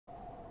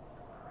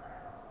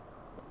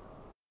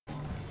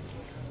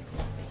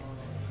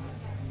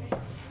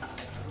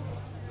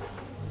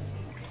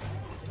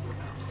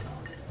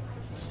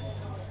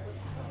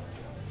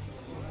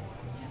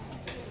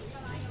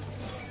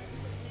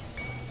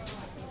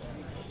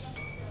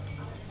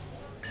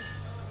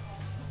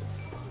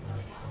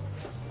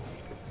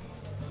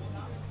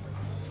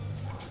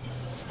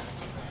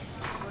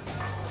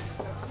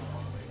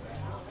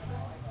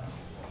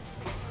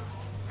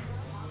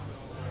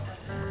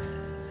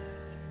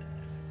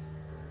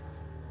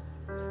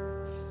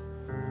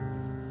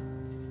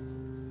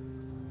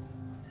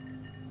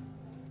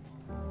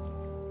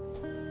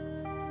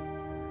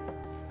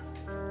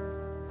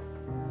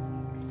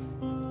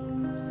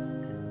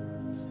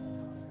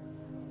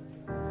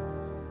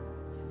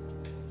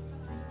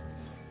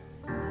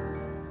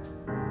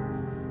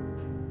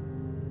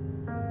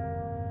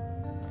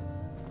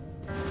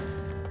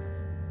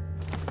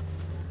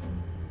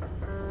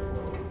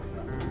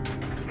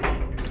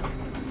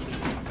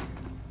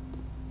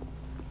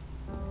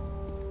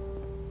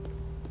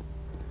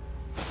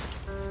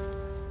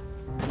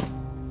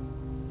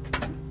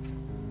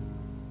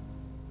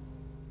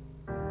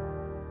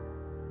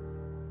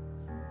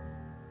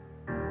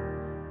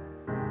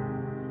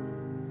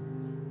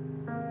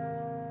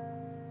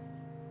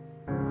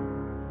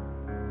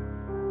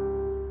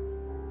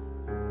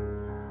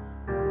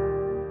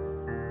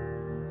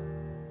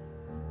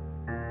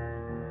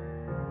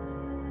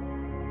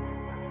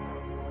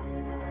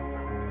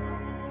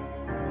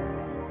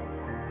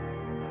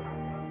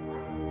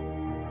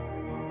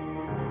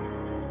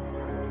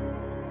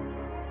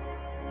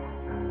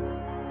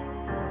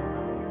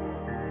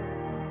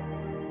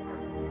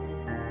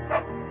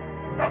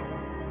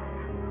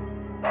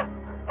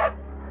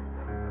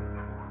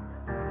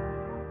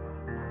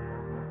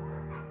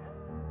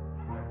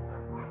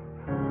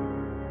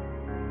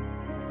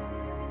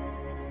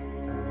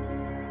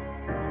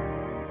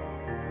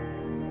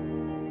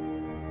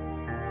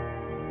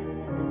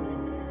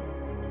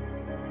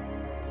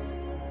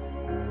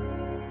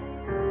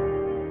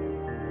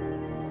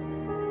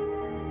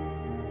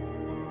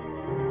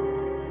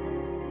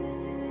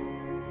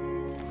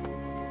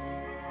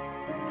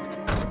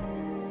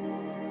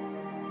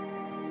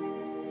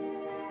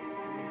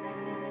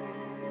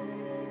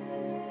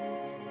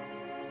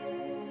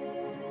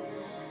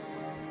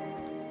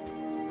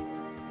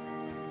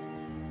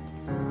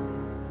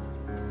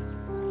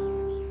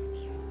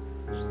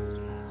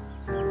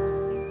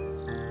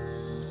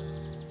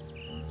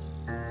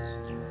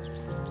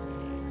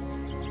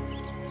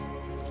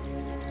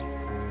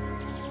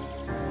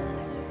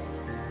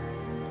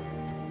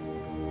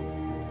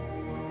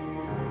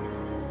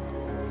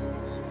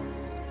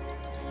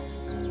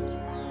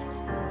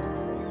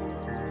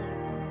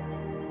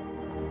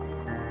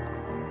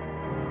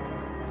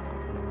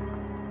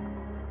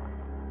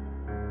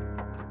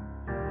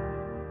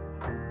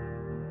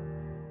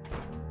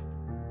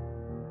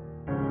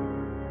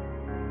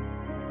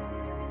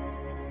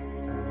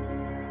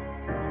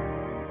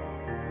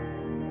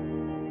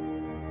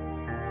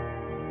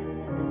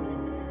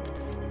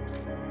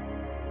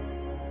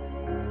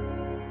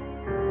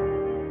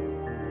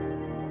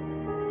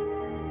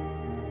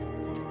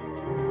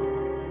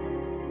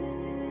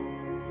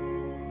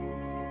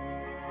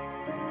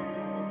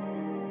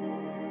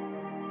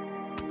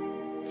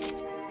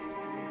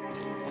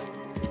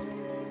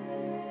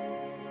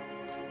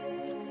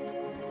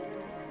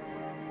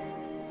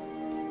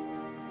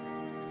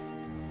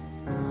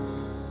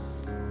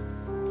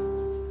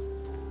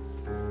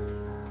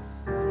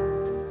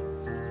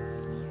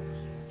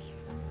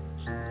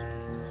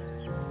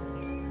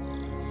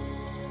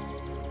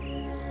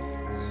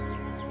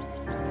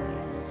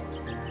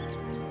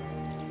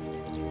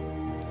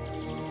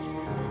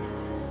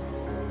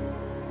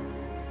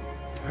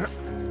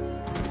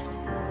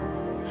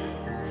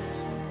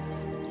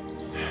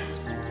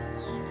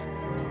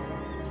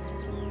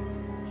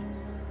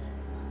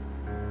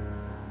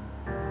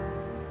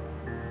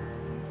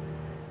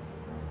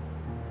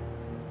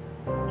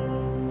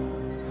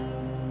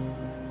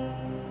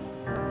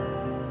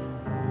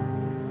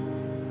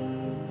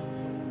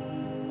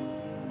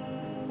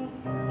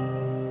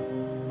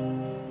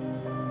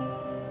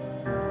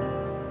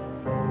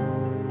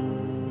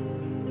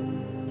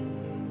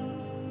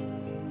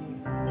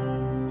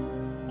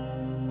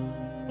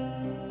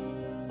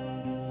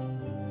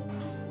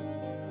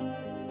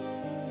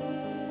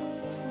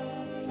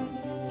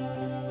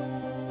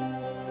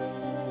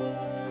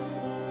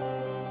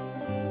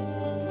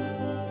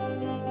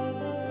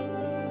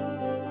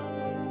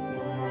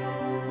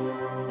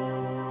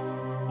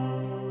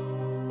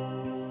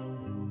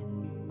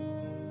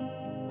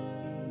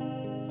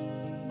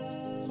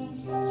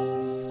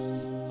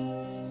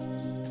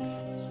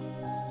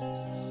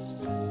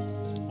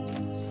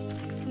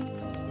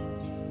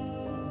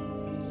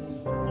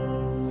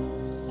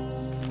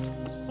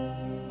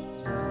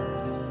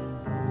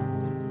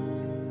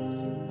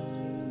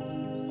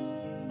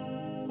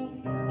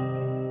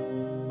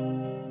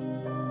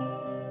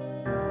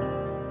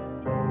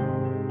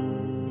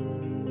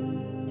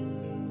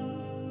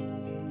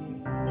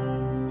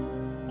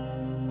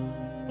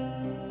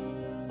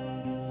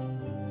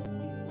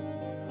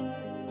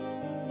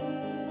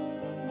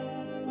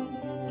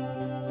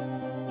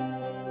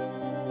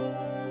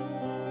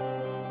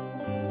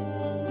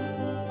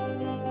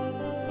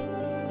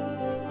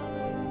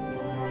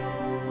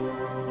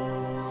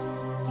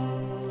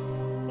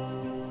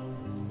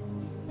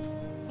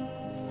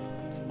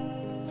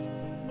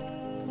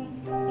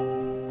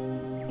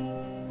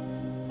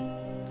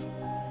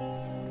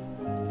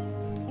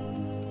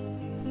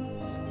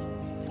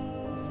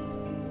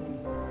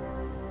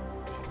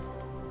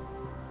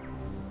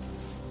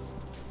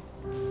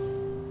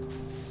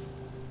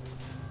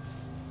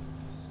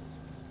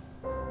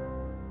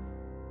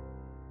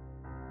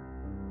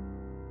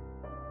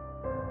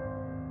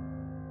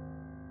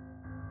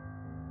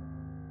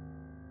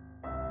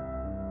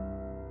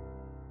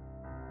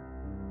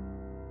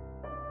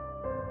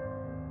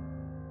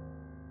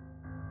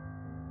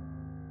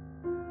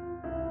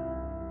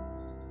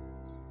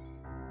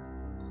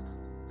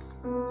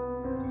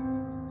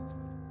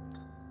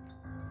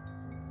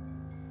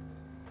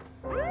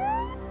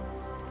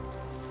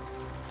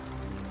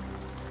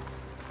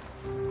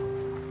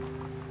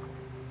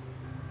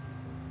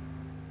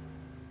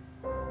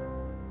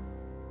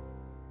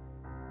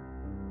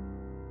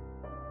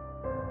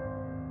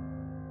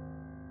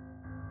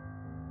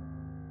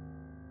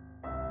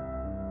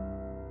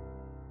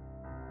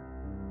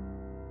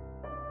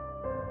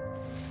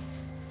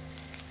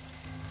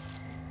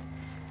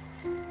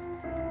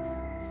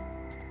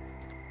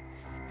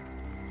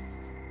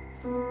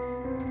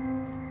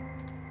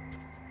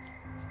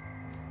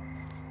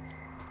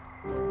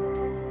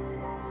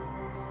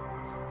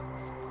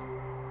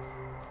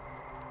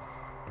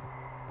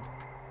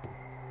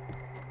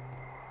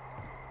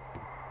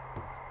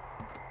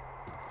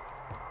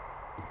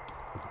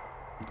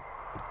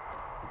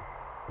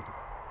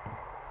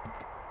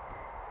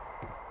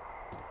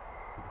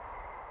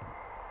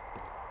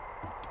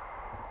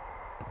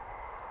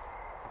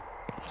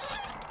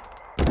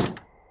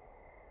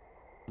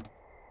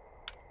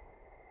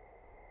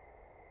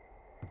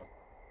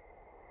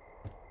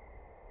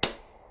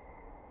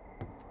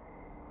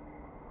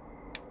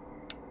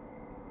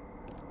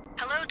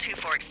Hello, Two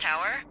Forks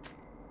Tower.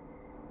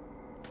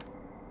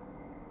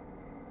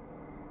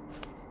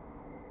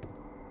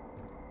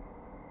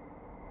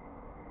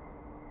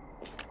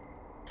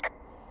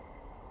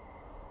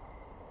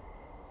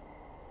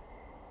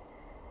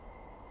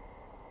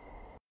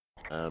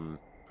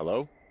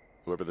 Hello?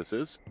 Whoever this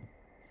is?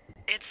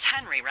 It's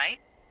Henry, right?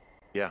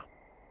 Yeah.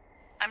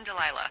 I'm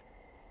Delilah.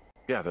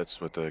 Yeah,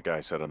 that's what the guy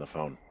said on the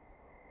phone.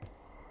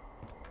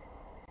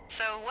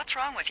 So, what's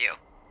wrong with you?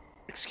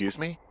 Excuse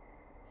me?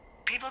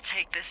 People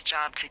take this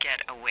job to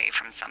get away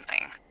from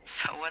something.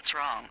 So what's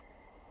wrong?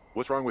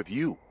 What's wrong with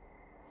you?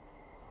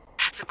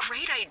 That's a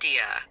great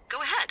idea.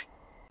 Go ahead.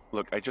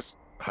 Look, I just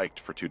hiked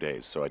for 2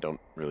 days, so I don't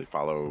really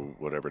follow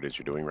whatever it is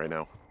you're doing right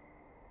now.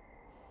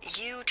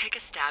 You take a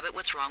stab at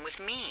what's wrong with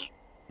me.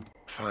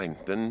 Fine,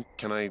 then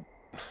can I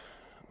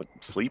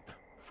sleep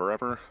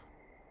forever?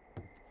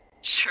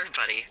 Sure,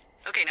 buddy.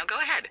 Okay, now go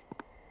ahead.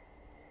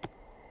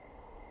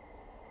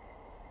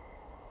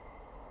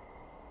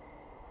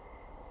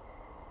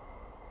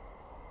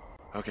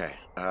 Okay,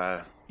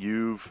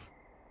 you've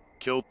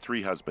killed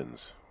 3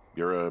 husbands.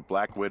 You're a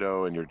black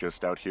widow and you're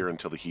just out here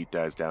until the heat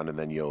dies down and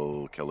then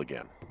you'll kill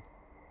again.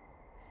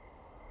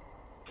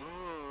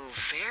 Ooh,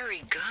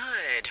 very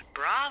good.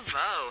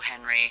 Bravo,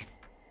 Henry.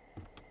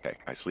 Okay,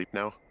 I sleep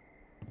now?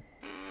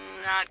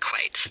 Not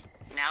quite.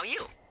 Now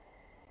you.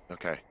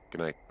 Okay,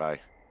 good night, bye.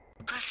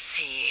 Let's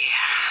see.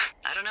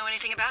 I don't know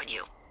anything about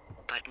you,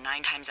 but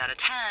 9 times out of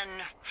 10,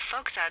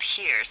 folks out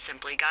here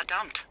simply got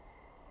dumped.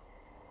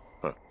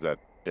 Huh, is that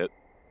it?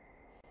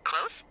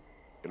 Close?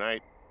 Good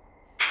night.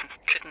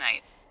 Good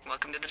night.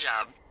 Welcome to the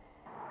job.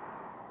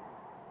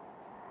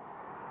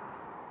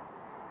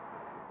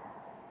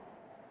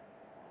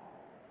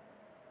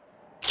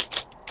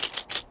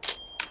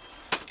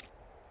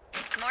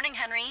 Good morning,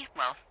 Henry.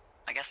 Well,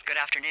 I guess good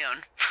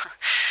afternoon.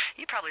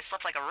 You probably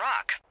slept like a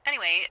rock.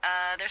 Anyway,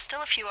 there's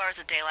still a few hours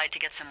of daylight to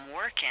get some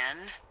work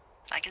in.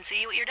 I can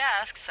see you at your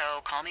desk,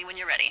 so call me when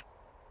you're ready.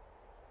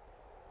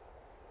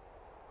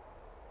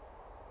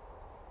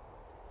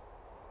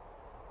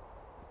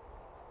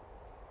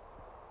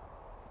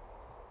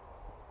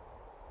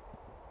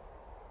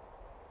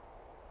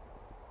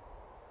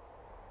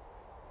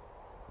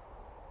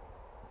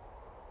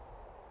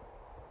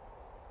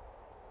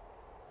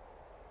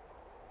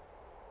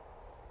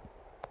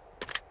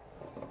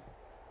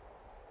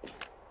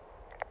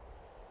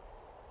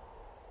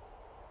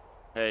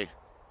 Hey,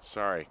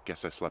 sorry,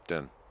 guess I slept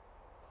in.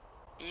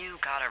 You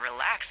got a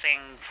relaxing,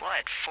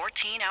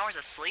 14 hours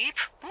of sleep?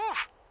 Whew.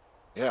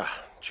 Yeah,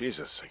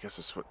 Jesus, I guess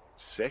it's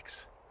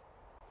 6?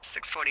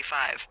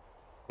 6:45.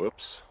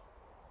 Whoops.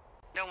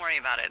 Don't worry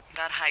about it.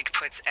 That hike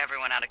puts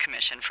everyone out of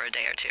commission for a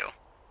day or two.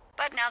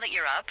 But now that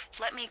you're up,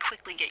 let me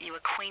quickly get you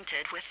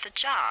acquainted with the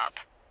job.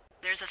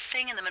 There's a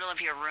thing in the middle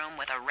of your room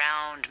with a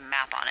round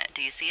map on it.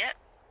 Do you see it?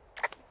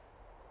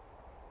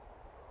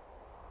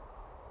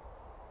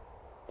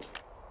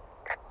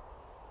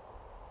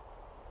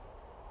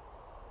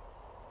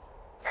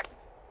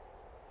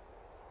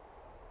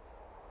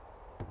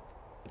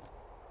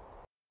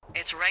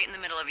 It's right in the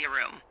middle of your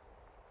room.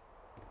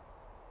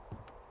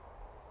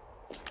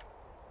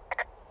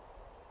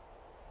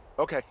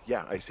 Okay,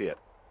 yeah, I see it.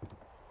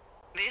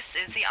 This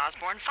is the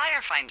Osborne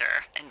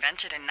Firefinder,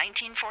 invented in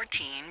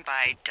 1914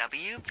 by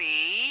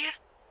W.B.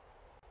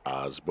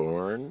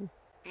 Osborne?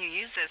 You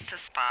use this to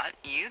spot,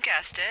 you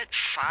guessed it,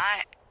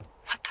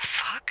 What the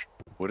fuck?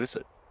 What is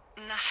it?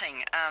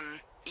 Nothing.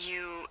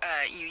 You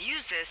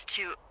use this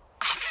to...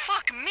 Oh,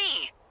 fuck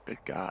me!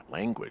 Good God,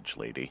 language,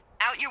 lady.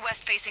 Out your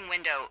west-facing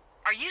window.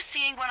 Are you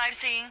seeing what I'm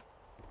seeing?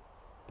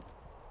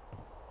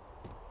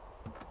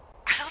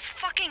 Are those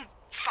fucking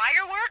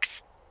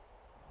fireworks?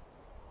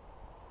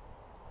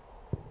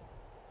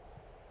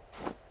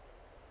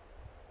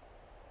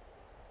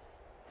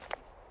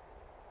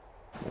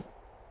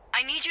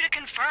 I need you to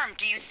confirm.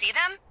 Do you see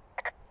them?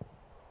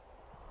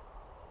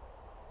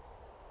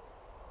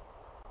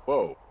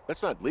 Whoa,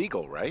 that's not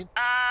legal, right?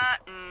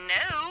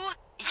 No.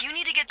 You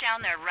need to get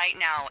down there right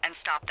now and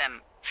stop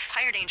them.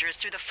 Fire danger is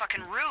through the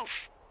fucking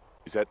roof.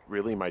 Is that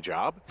really my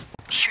job?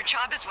 Your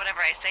job is whatever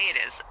I say it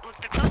is.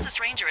 Look, the closest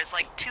ranger is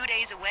like 2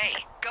 days away.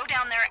 Go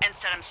down there and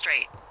set him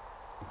straight.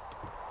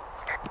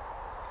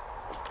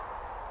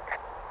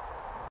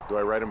 Do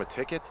I write him a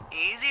ticket?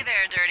 Easy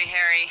there, Dirty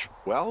Harry.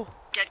 Well?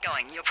 Get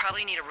going. You'll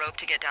probably need a rope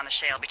to get down the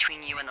shale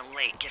between you and the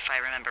lake, if I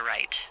remember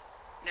right.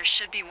 There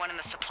should be one in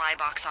the supply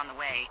box on the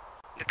way.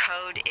 The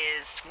code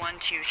is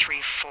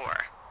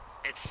 1234.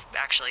 It's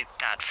actually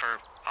that for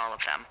all of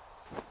them.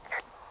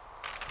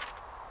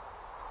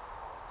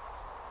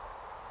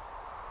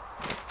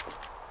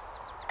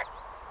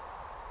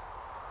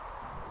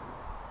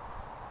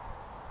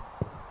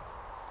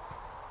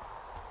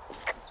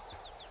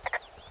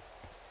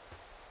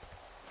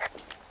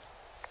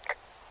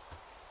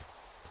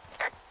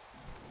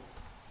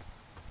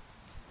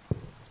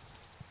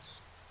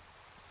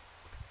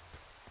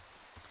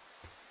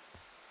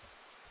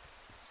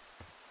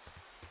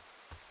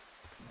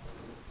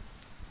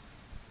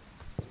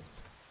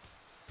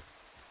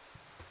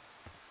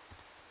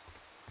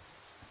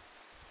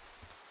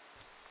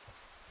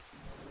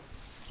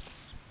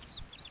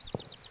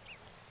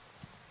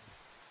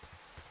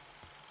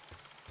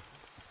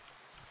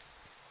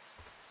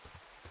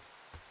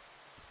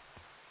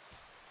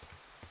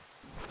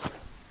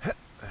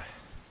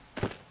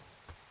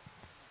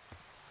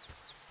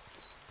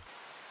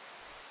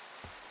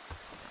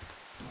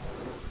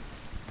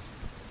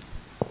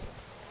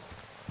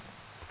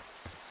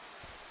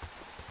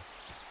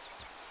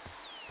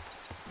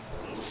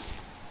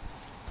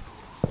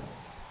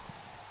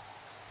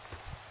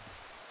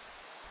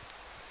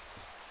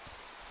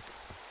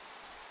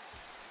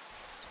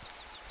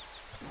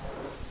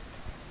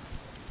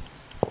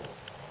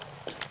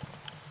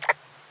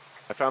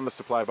 I found the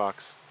supply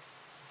box.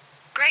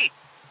 Great.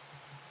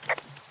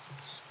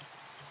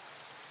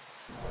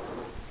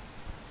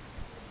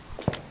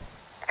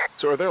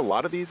 So are there a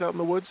lot of these out in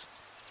the woods?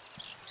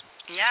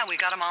 Yeah, we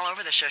got them all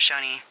over the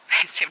Shoshone.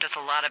 They saved us a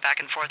lot of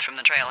back and forth from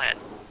the trailhead.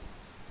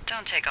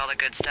 Don't take all the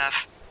good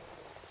stuff.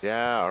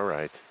 Yeah, all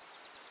right.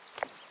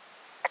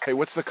 Hey,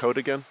 what's the code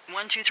again?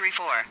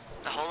 1234.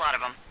 A whole lot of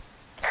them.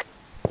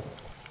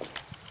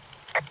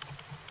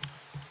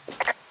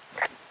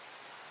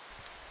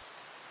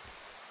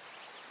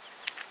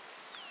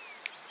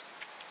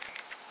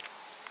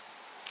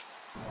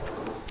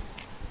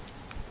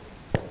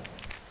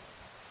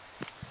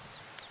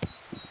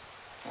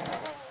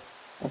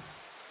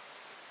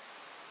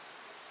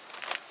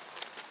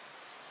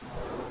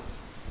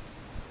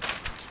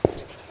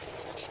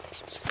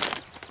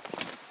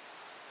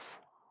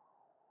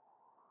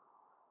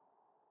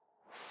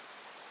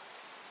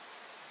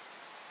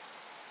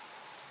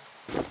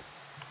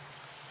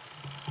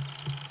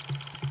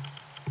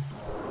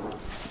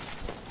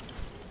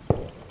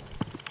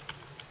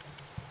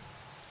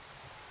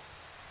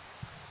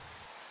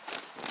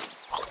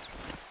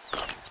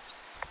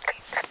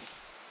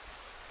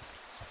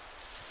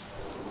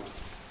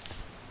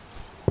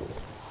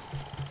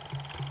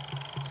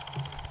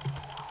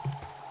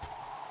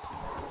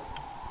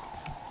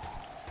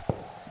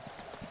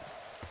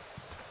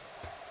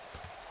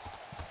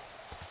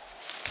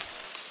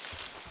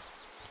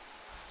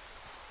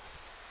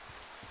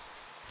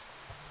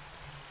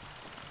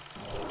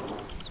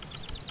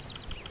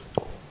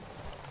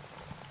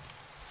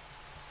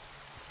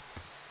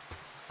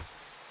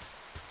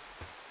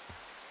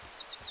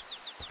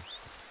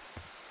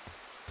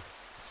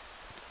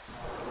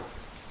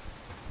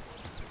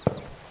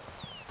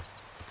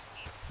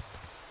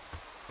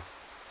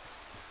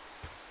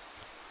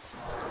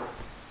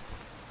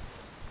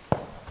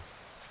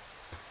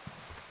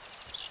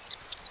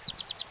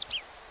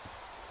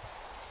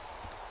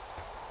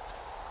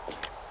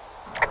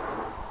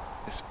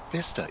 This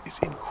vista is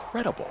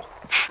incredible.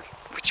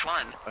 Which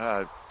one?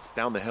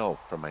 Down the hill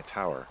from my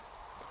tower.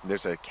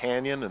 There's a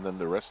canyon and then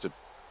the rest of,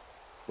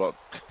 well,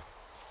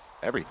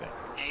 everything.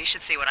 Yeah, you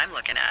should see what I'm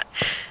looking at.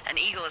 An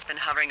eagle has been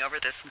hovering over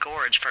this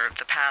gorge for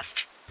the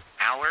past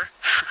hour.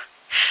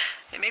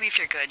 And maybe if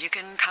you're good, you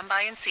can come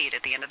by and see it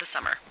at the end of the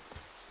summer.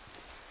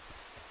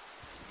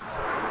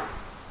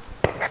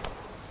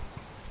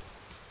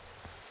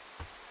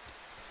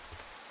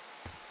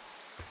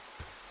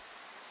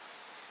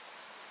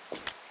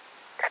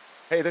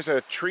 Hey, there's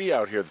a tree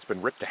out here that's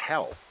been ripped to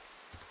hell.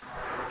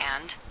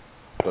 And?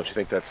 Don't you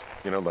think that's,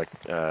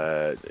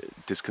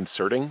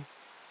 disconcerting?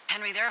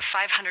 Henry, there are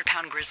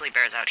 500-pound grizzly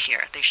bears out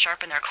here. They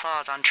sharpen their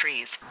claws on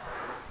trees.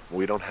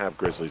 We don't have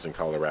grizzlies in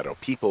Colorado.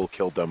 People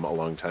killed them a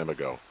long time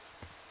ago.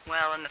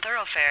 Well, in the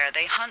thoroughfare,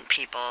 they hunt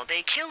people,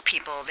 they kill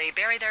people, they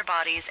bury their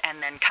bodies,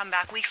 and then come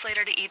back weeks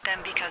later to eat them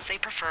because they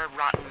prefer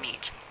rotten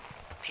meat.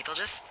 People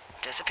just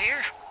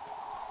disappear.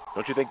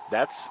 Don't you think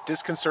that's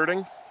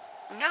disconcerting?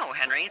 No,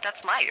 Henry,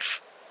 that's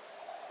life.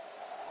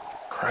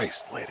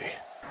 Christ, lady.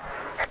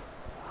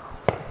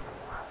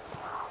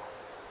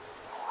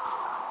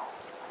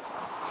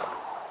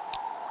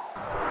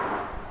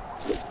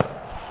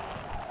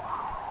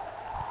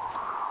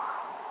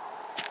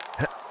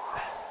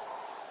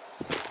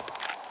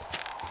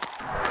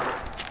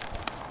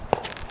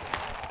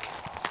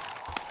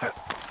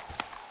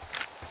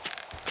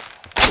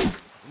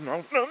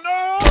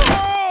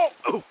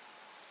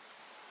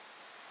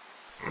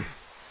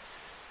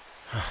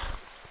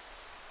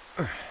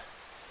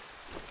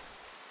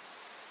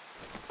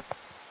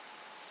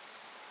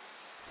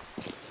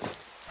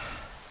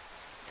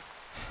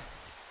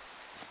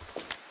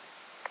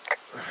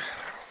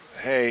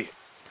 Hey,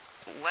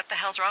 What the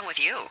hell's wrong with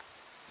you?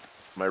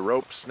 my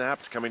rope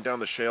snapped coming down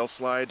the shale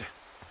slide.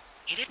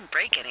 You didn't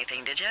break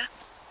anything, did you?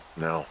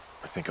 No,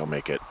 I think I'll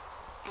make it.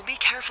 Well, be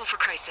careful for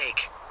Christ's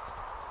sake.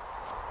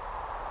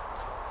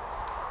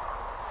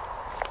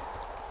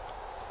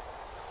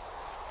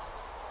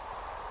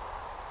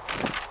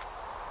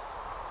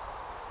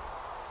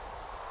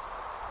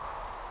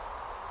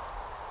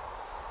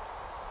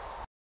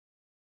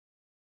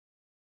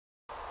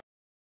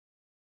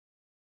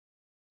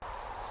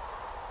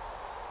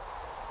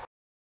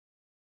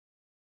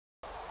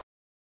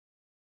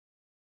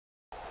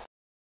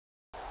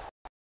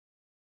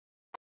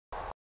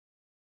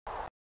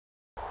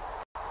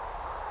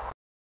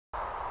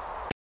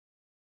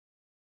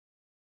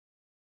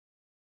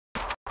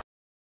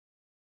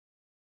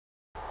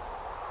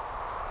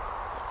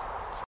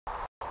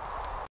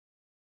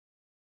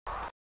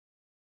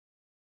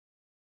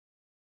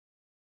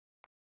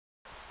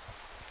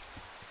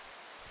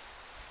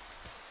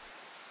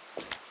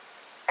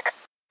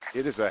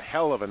 It is a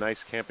hell of a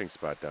nice camping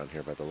spot down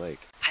here by the lake.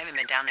 I haven't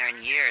been down there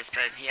in years,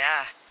 but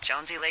yeah,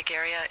 Jonesy Lake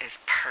area is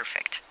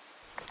perfect.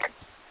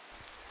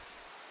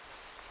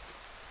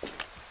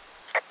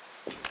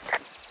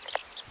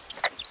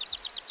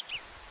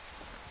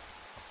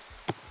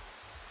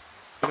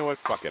 You know what?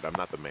 Fuck it, I'm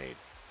not the maid.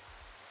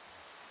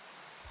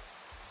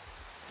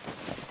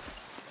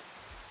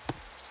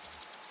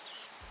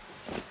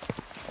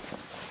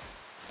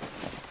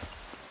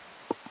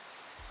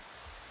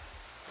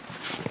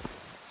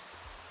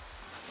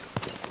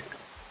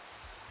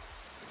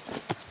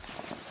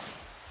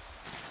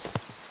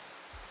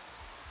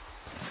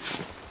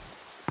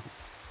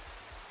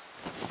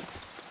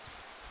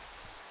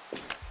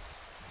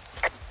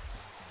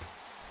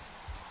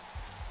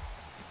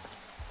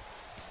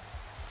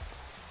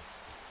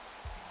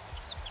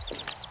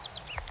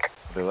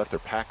 They left their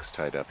packs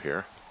tied up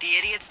here. The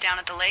idiots down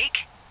at the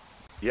lake?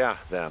 Yeah,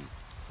 them.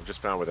 I just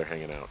found where they're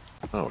hanging out.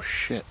 Oh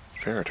shit,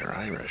 ferret are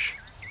Irish.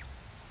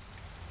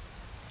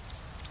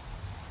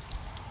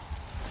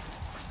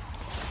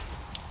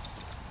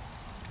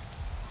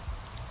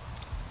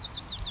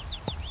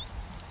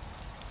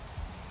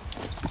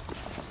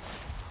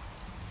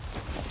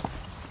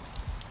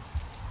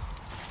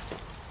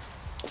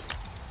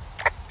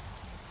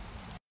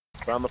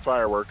 Found the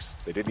fireworks.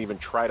 They didn't even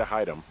try to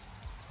hide them.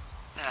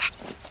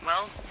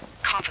 Well,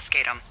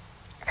 confiscate them.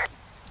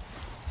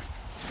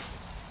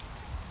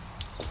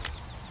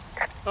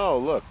 Oh,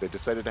 look, they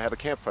decided to have a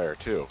campfire,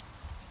 too.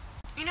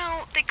 You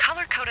know, they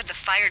color-coded the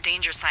fire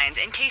danger signs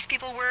in case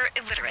people were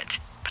illiterate.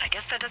 But I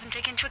guess that doesn't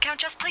take into account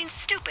just plain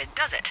stupid,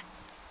 does it?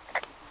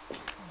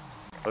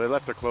 Well, they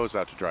left their clothes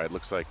out to dry. It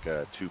looks like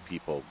two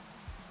people.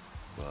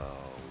 Well,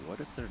 what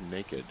if they're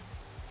naked?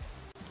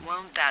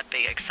 Won't that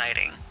be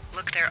exciting?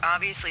 Look, they're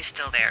obviously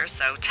still there,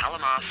 so tell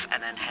them off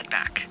and then head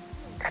back.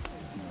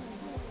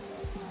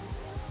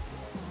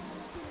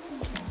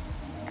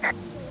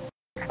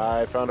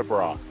 I found a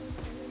bra.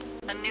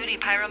 A nudie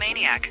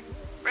pyromaniac.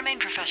 Remain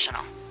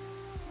professional.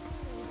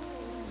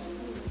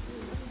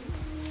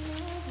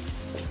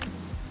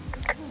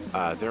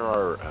 There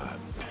are,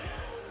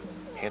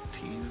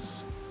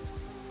 panties?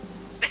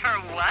 There are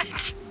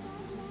what?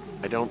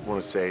 I don't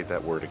want to say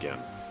that word again.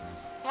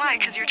 Why,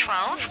 'cause you're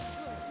 12?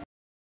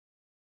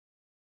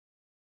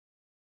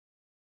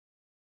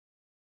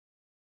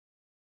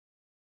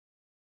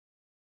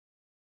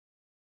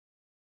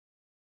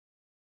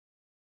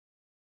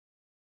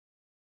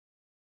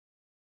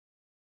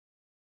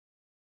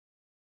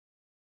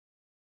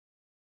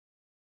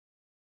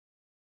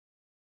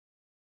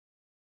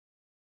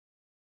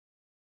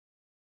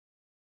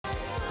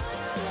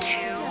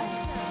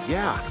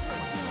 Yeah.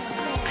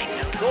 I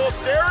know. Cool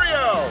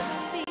stereo!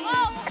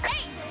 Oh,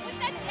 hey! Put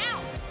that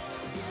down!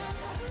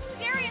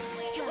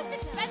 Seriously, it was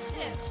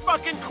expensive!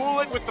 Fucking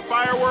cool it with the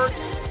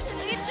fireworks!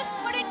 Please just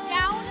put it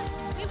down!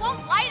 We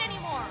won't light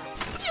anymore!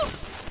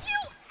 You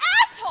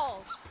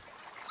asshole!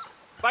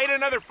 Light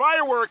another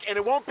firework and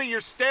it won't be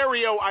your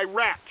stereo I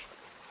wreck.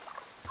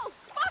 Oh,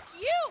 fuck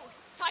you,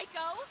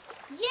 psycho!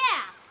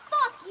 Yeah,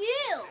 fuck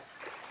you!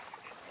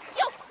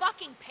 You'll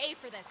fucking pay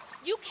for this!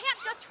 You can't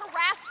just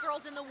harass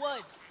girls in the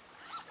woods!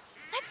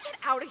 Let's get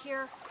out of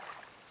here.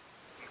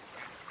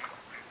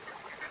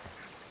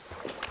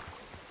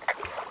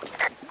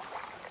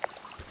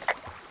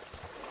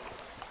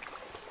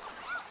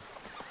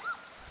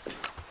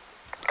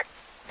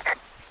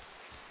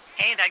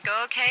 Hey, that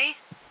go okay?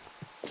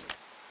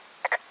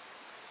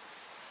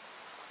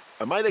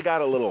 I might have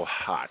got a little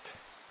hot.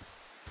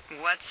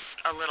 What's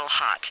a little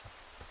hot?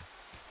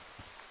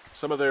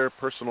 Some of their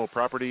personal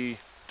property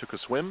took a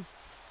swim?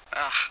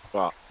 Ugh,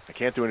 Well, I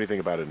can't do anything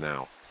about it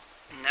now.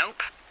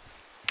 nope.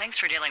 Thanks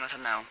for dealing with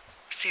him, though.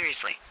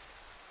 Seriously.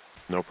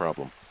 No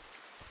problem.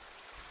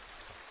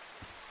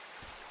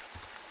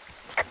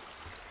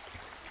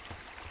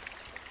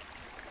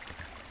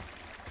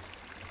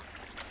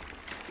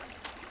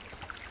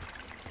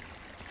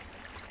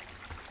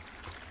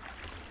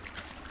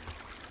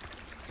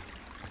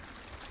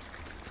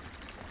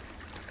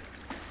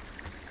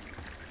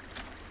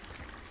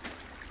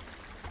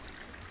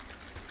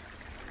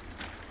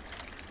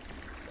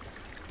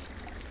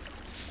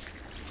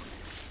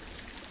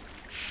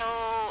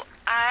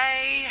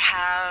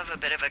 have a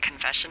bit of a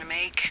confession to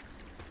make.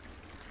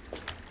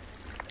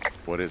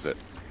 What is it?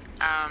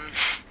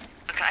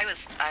 Look,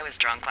 I was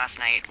drunk last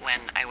night when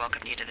I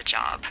welcomed you to the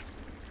job.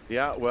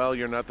 Yeah, well,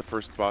 you're not the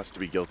first boss to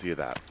be guilty of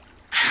that.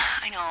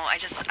 I know,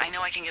 I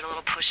know I can get a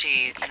little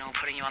pushy,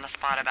 putting you on the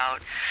spot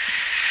about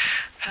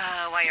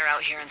why you're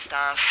out here and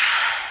stuff.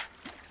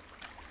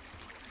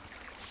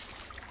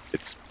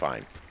 It's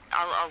fine.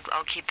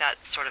 I'll keep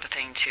that sort of a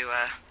thing to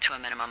a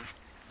minimum.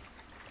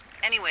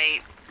 Anyway,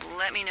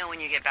 let me know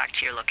when you get back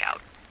to your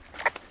lookout.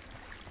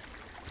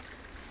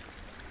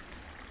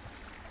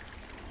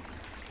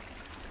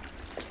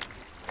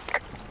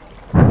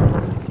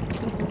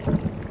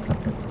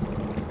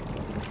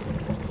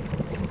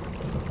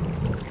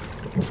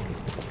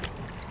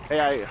 Hey,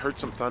 I heard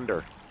some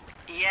thunder.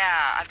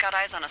 Yeah, I've got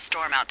eyes on a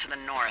storm out to the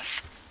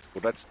north.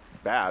 Well, that's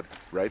bad,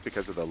 right?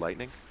 Because of the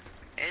lightning?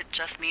 It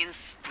just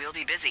means we'll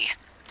be busy.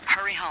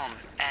 Hurry home,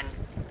 and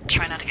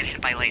try not to get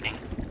hit by lightning.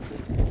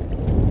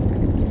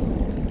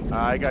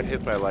 I got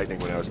hit by lightning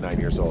when I was 9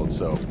 years old,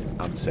 so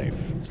I'm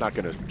safe. It's not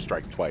gonna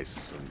strike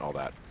twice and all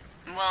that.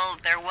 Well,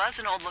 there was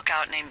an old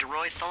lookout named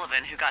Roy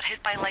Sullivan who got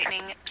hit by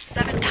lightning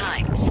 7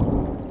 times.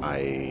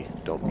 I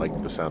don't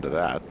like the sound of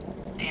that.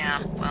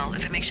 Yeah, well,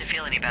 if it makes you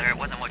feel any better, it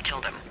wasn't what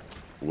killed him.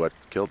 What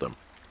killed him?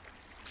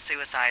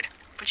 Suicide.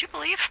 Would you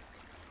believe?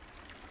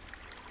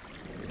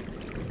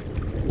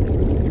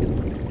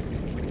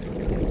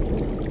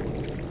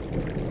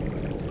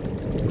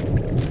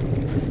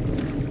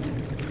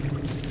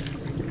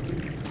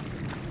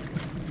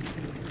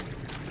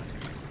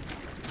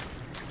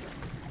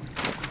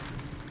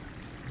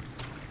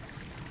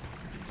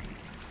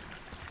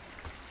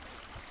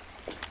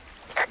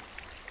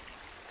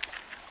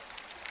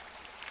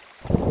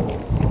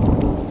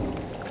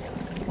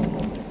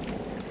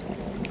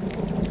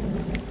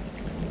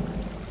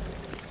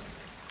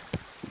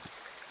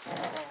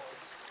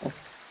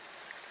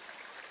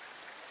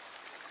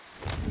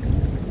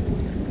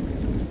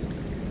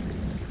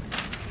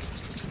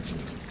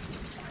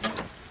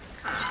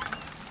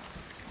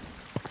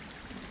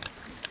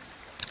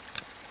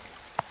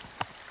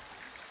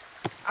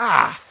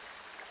 Ah!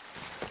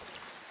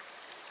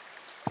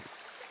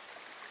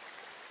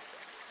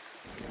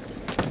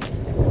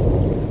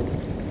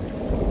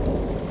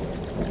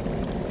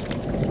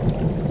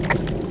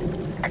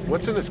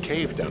 What's in this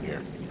cave down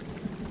here?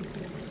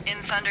 In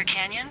Thunder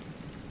Canyon?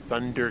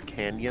 Thunder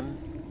Canyon?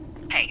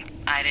 Hey,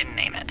 I didn't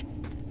name it.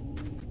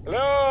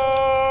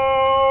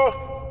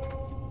 Hello?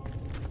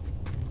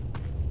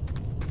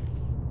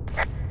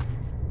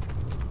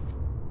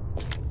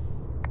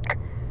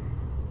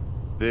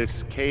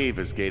 This cave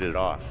is gated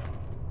off.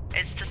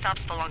 It's to stop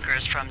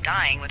spelunkers from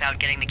dying without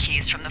getting the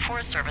keys from the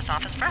Forest Service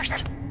office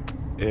first.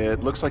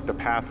 It looks like the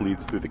path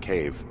leads through the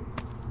cave.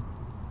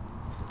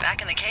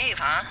 Back in the cave,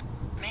 huh?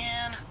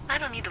 Man, I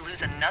don't need to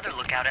lose another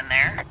lookout in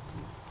there.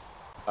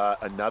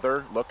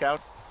 Another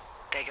lookout?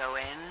 They go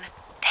in,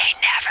 they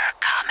never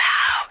come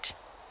out.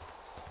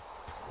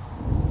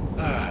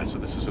 Ah, so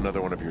this is another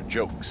one of your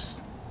jokes.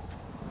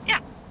 Yeah,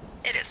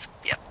 it is.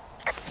 Yep.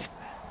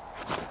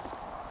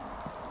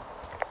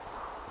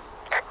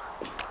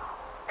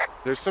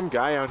 There's some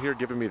guy out here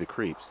giving me the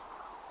creeps.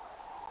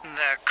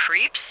 The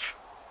creeps?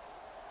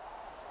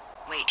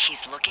 Wait,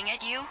 he's looking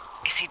at you?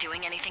 Is he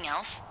doing anything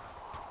else?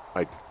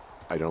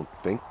 I don't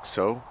think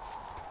so.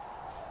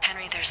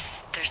 Henry,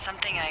 there's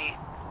something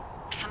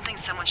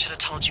someone should have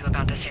told you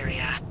about this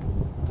area.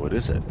 What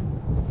is it?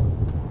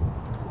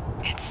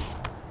 It's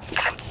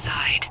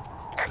outside.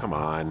 Come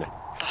on.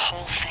 The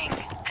whole thing.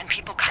 And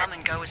people come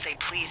and go as they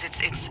please.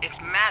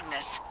 It's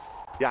madness.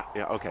 Yeah,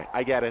 okay,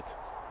 I get it.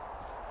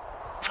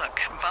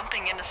 Look,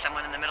 bumping into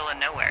someone in the middle of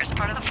nowhere is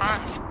part of the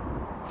fun.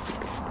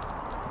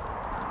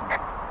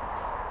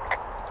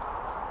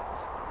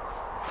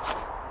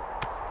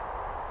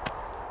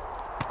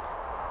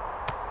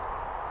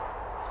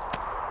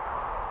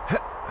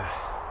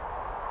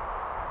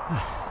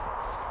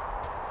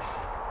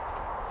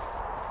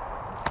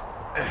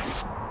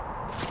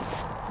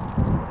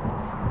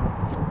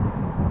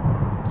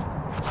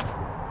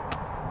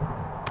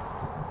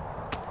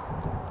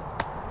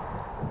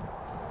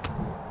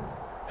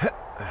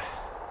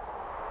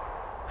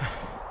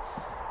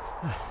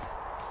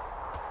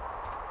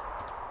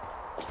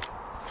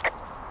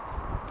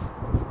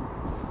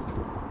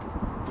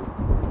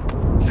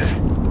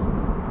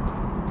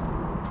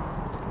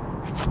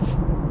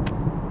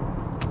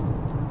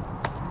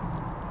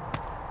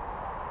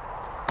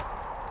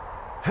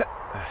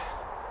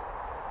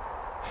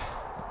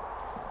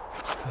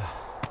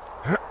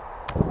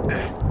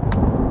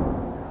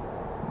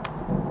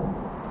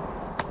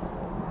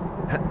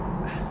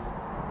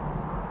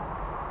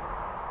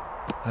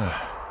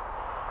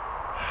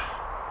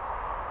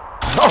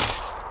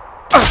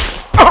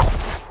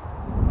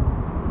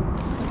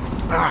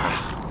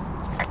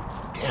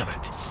 Damn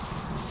it.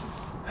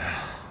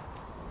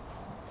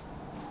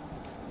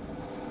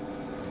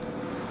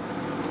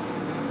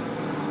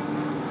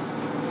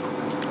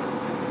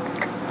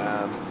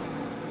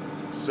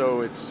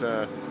 So it's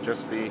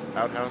just the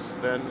outhouse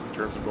then, in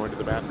terms of going to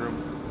the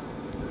bathroom?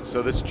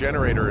 So this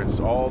generator is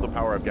all the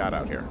power I've got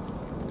out here.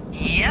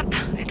 Yep,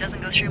 it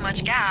doesn't go through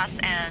much gas,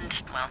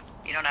 and, well,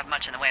 you don't have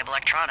much in the way of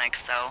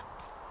electronics, so...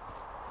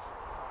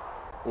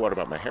 What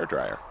about my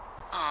hairdryer?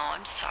 Oh,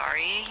 I'm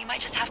sorry. You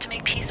might just have to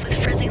make peace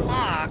with frizzy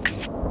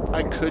locks.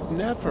 I could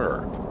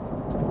never.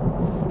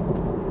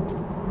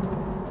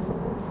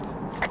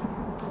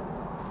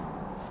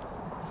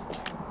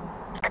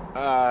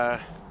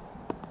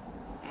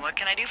 What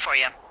can I do for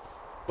you?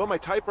 Well, my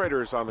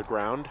typewriter is on the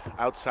ground,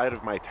 outside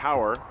of my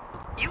tower.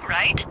 You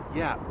right?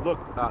 Yeah, look,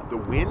 the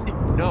wind?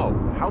 No.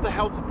 How the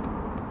hell...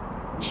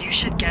 You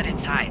should get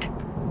inside.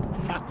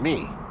 Fuck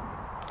me.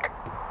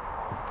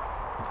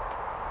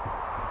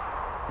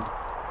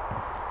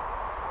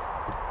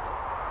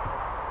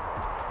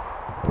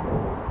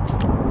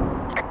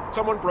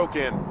 Someone broke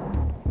in.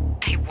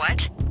 Hey,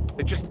 what?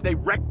 They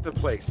wrecked the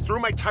place. Threw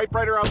my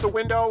typewriter out the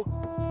window.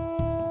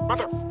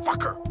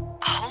 Motherfucker.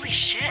 Holy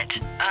shit.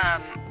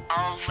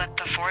 I'll let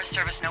the Forest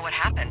Service know what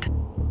happened.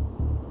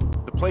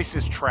 The place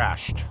is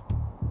trashed.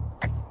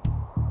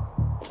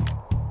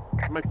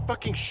 My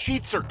fucking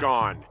sheets are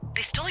gone.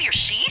 They stole your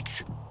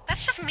sheets?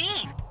 That's just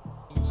mean.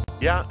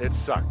 Yeah, it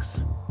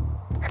sucks.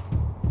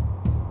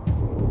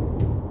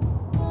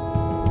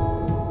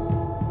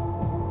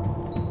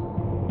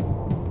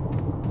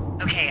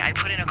 Okay, I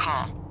put in a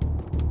call.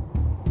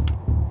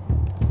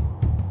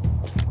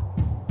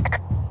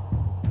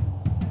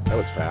 That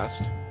was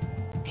fast.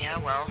 Yeah,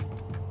 well,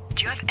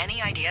 do you have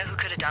any idea who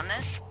could have done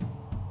this?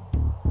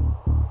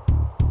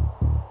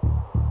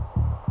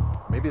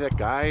 Maybe that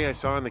guy I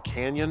saw in the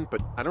canyon,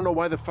 but I don't know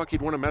why the fuck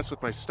he'd want to mess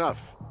with my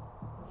stuff.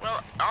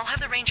 Well, I'll have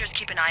the Rangers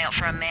keep an eye out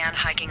for a man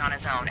hiking on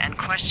his own and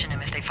question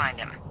him if they find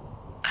him.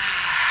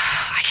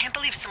 I can't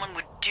believe someone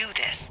would do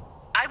this.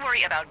 I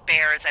worry about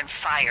bears and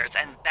fires,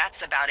 and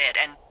that's about it.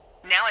 And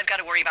now I've got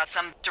to worry about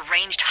some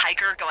deranged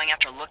hiker going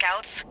after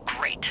lookouts?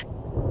 Great.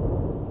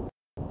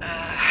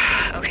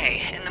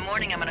 Okay, in the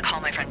morning I'm gonna call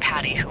my friend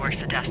Patty, who works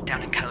the desk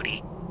down in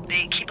Cody.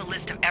 They keep a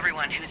list of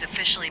everyone who's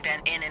officially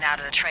been in and out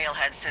of the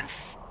trailhead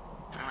since,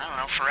 I don't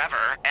know,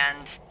 forever,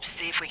 and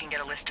see if we can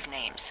get a list of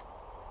names.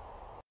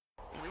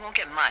 We won't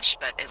get much,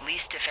 but at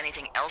least if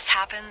anything else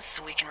happens,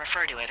 we can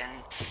refer to it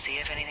and see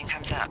if anything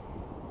comes up.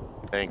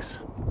 Thanks.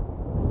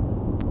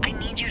 I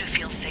need you to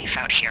feel safe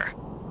out here.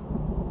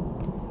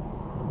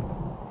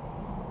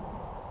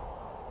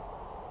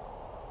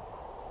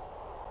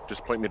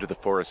 Just point me to the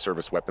Forest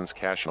Service weapons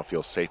cache and I'll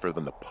feel safer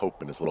than the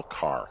Pope in his little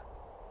car.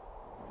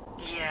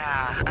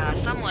 Yeah,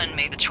 someone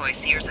made the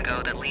choice years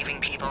ago that leaving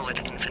people with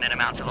infinite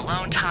amounts of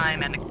alone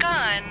time and a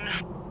gun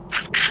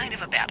was kind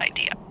of a bad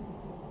idea.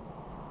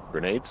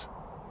 Grenades?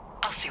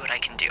 I'll see what I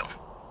can do.